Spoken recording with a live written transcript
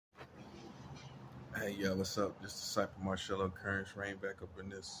Hey, yeah, what's up? This disciple Marcello Kearns, rain back up in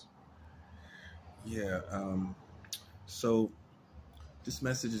this. Yeah, so this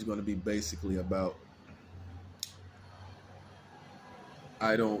message is going to be basically about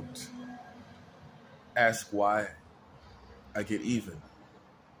I don't ask why, I get even.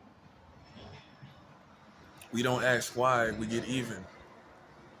 We don't ask why we get even.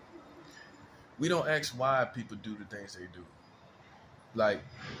 We don't ask why people do the things they do. Like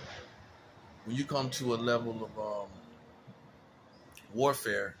when you come to a level of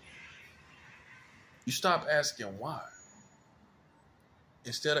warfare, you stop asking why.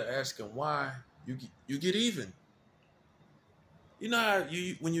 Instead of asking why, you get even. You know how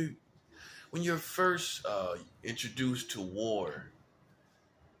when you're first introduced to war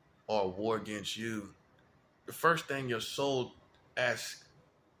or war against you, the first thing your soul asks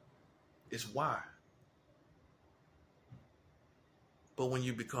is why. But when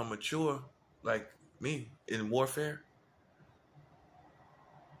you become mature, like me in warfare,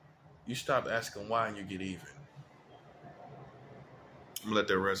 you stop asking why and you get even. I'm gonna let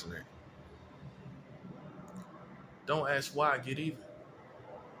that resonate. Don't ask why, get even.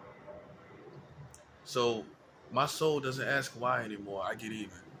 So my soul doesn't ask why anymore. I get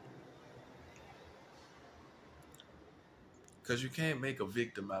even. Because you can't make a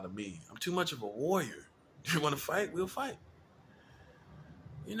victim out of me. I'm too much of a warrior. You want to fight? We'll fight.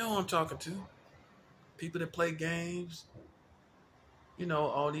 You know who I'm talking to. People that play games. You know,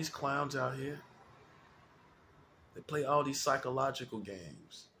 all these clowns out here. They play all these psychological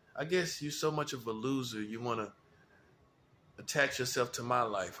games. I guess you're so much of a loser, you want to attach yourself to my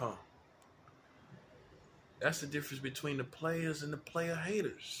life, huh? That's the difference between the players and the player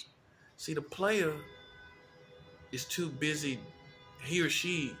haters. See, the player is too busy, he or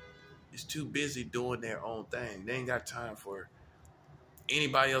she is too busy doing their own thing. They ain't got time for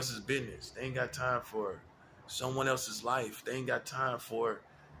anybody else's business. They ain't got time for someone else's life. They ain't got time for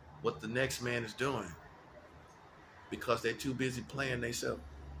what the next man is doing because they're too busy playing themselves.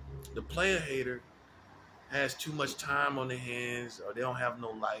 The player hater has too much time on their hands, or they don't have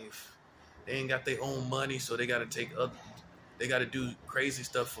no life. They ain't got their own money, so they got to do crazy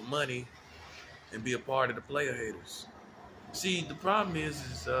stuff for money and be a part of the player haters. See, the problem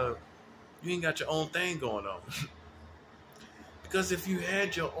is you ain't got your own thing going on. Because if you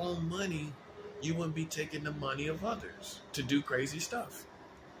had your own money, you wouldn't be taking the money of others to do crazy stuff.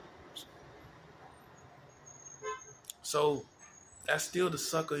 So that's still the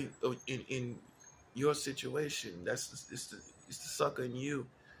sucker in your situation. It's the sucker in you.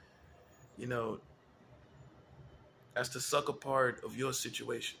 You know, that's the sucker part of your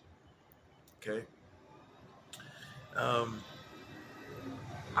situation. Okay. I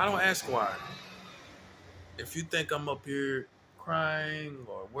don't ask why. If you think I'm up here crying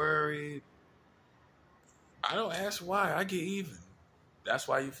or worried, I don't ask why. I get even. That's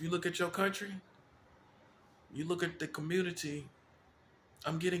why if you look at your country, you look at the community,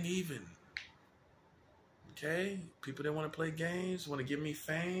 I'm getting even. Okay? People that want to play games, want to give me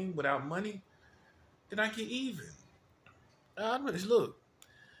fame without money, then I get even. Look,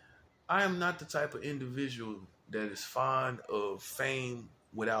 I am not the type of individual that is fond of fame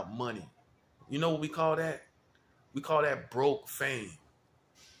without money. You know what we call that? We call that broke fame.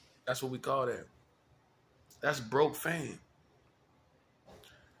 That's what we call that. That's broke fame.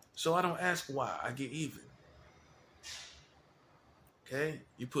 So I don't ask why. I get even. Okay?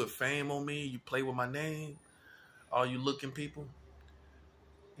 You put fame on me. You play with my name. All you looking people.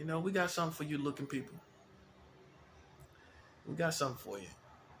 You know, we got something for you looking people. We got something for you.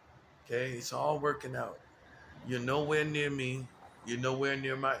 Okay? It's all working out. You're nowhere near me. You're nowhere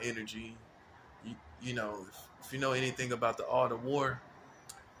near my energy. You know, if you know anything about the art of war,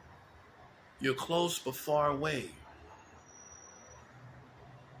 you're close but far away.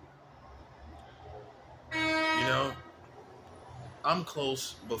 You know, I'm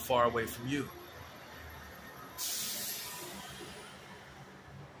close but far away from you.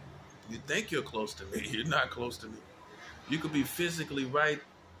 You think you're close to me. You're not close to me. You could be physically right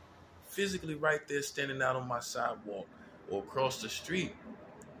there standing out on my sidewalk or across the street,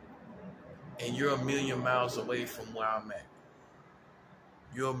 and you're a million miles away from where I'm at.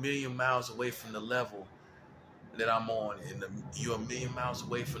 You're a million miles away from the level that I'm on, and you're a million miles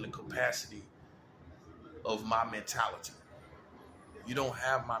away from the capacity of my mentality. You don't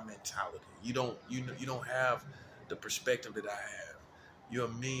have my mentality. You don't have the perspective that I have. You're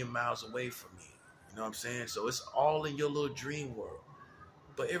a million miles away from me. You know what I'm saying? So it's all in your little dream world.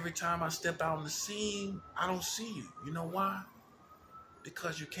 But every time I step out on the scene, I don't see you. You know why?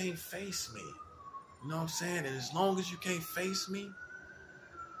 Because you can't face me. You know what I'm saying? And as long as you can't face me,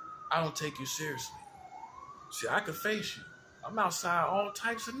 I don't take you seriously. See, I can face you. I'm outside all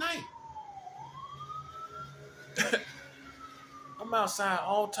types of night. I'm outside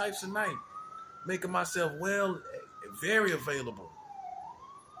all types of night, making myself very available.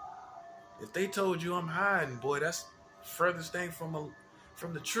 If they told you I'm hiding, boy, that's the furthest thing from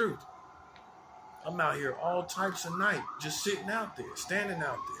the truth. I'm out here all types of night, just sitting out there, standing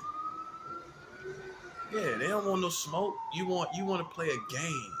out there. Yeah, they don't want no smoke. You want to play a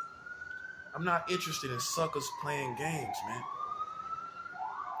game. I'm not interested in suckers playing games, man.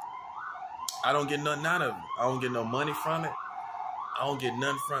 I don't get nothing out of it. I don't get no money from it. I don't get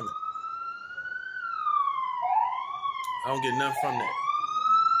nothing from it. I don't get nothing from that.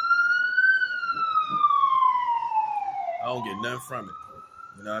 I don't get nothing from it.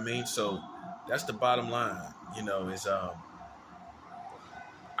 You know what I mean? So that's the bottom line. You know, is I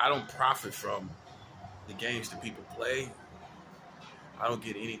don't profit from the games that people play. I don't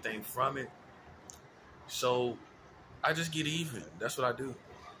get anything from it. So I just get even. That's what I do.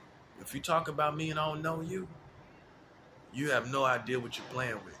 If you talk about me and I don't know you, you have no idea what you're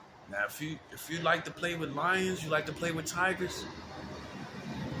playing with. Now, if you like to play with lions, you like to play with tigers,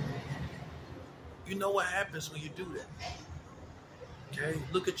 you know what happens when you do that. Okay?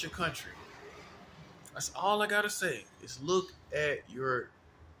 Look at your country. That's all I gotta say is look at your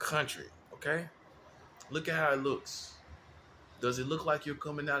country. Okay? Look at how it looks. Does it look like you're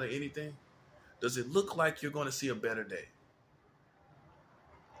coming out of anything? Does it look like you're going to see a better day?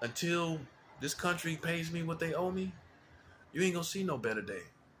 Until this country pays me what they owe me, you ain't going to see no better day.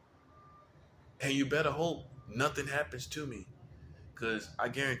 And you better hope nothing happens to me. Because I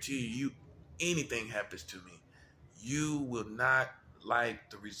guarantee you, anything happens to me, you will not like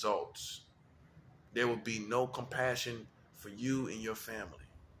the results. There will be no compassion for you and your family.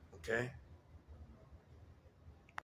 Okay?